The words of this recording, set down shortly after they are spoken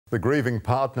The grieving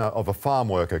partner of a farm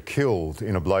worker killed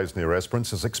in a blaze near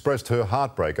Esperance has expressed her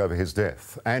heartbreak over his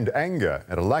death and anger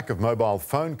at a lack of mobile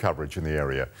phone coverage in the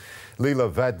area.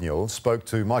 Leela Vadnil spoke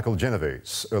to Michael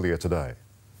Genovese earlier today.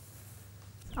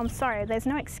 I'm sorry, there's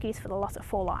no excuse for the loss of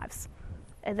 4 lives.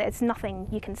 There's nothing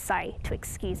you can say to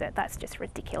excuse it. That's just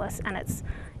ridiculous, and it's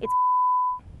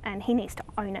and he needs to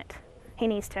own it. He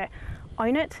needs to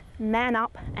own it, man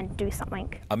up and do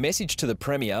something. A message to the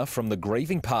Premier from the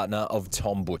grieving partner of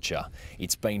Tom Butcher.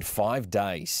 It's been 5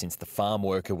 days since the farm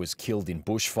worker was killed in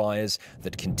bushfires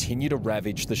that continue to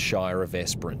ravage the Shire of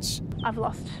Esperance. I've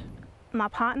lost my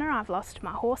partner, I've lost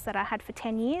my horse that I had for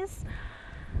 10 years.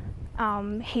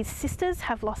 His sisters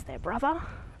have lost their brother,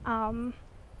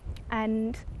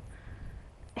 and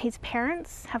his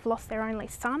parents have lost their only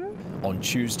son. On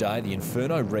Tuesday, the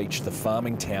inferno reached the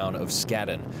farming town of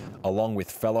Scadden. Along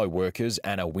with fellow workers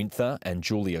Anna Winther and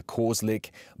Julia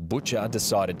Korslick, Butcher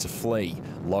decided to flee,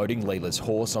 loading Leela's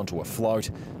horse onto a float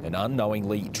and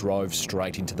unknowingly drove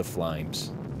straight into the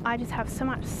flames. I just have so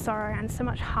much sorrow and so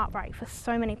much heartbreak for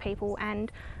so many people,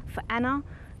 and for Anna,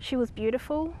 she was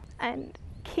beautiful, and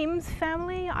Kim's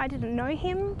family, I didn't know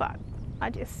him, but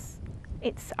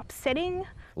it's upsetting.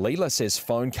 Leela says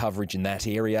phone coverage in that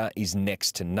area is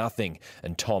next to nothing,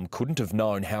 and Tom couldn't have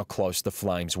known how close the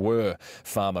flames were.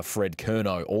 Farmer Fred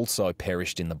Curnow also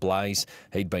perished in the blaze.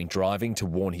 He'd been driving to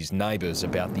warn his neighbours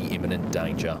about the imminent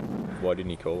danger. Why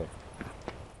didn't he call him?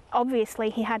 Obviously,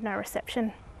 he had no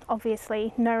reception.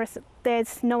 Obviously,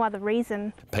 there's no other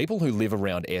reason. People who live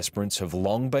around Esperance have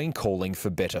long been calling for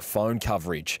better phone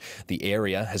coverage. The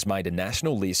area has made a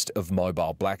national list of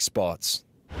mobile black spots.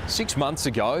 6 months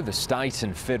ago, the state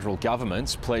and federal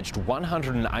governments pledged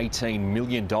 $118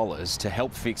 million to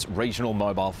help fix regional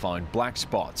mobile phone black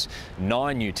spots.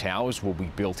 9 new towers will be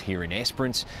built here in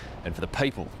Esperance, and for the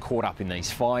people caught up in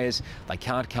these fires, they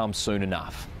can't come soon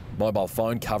enough. Mobile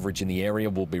phone coverage in the area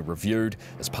will be reviewed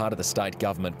as part of the state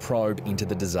government probe into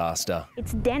the disaster.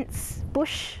 It's dense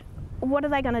bush. What are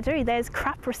they going to do? There's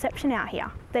crap reception out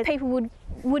here. People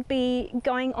would be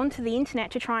going onto the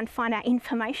internet to try and find out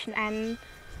information, and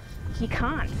you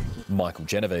can't. Michael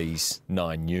Genovese,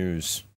 9 News.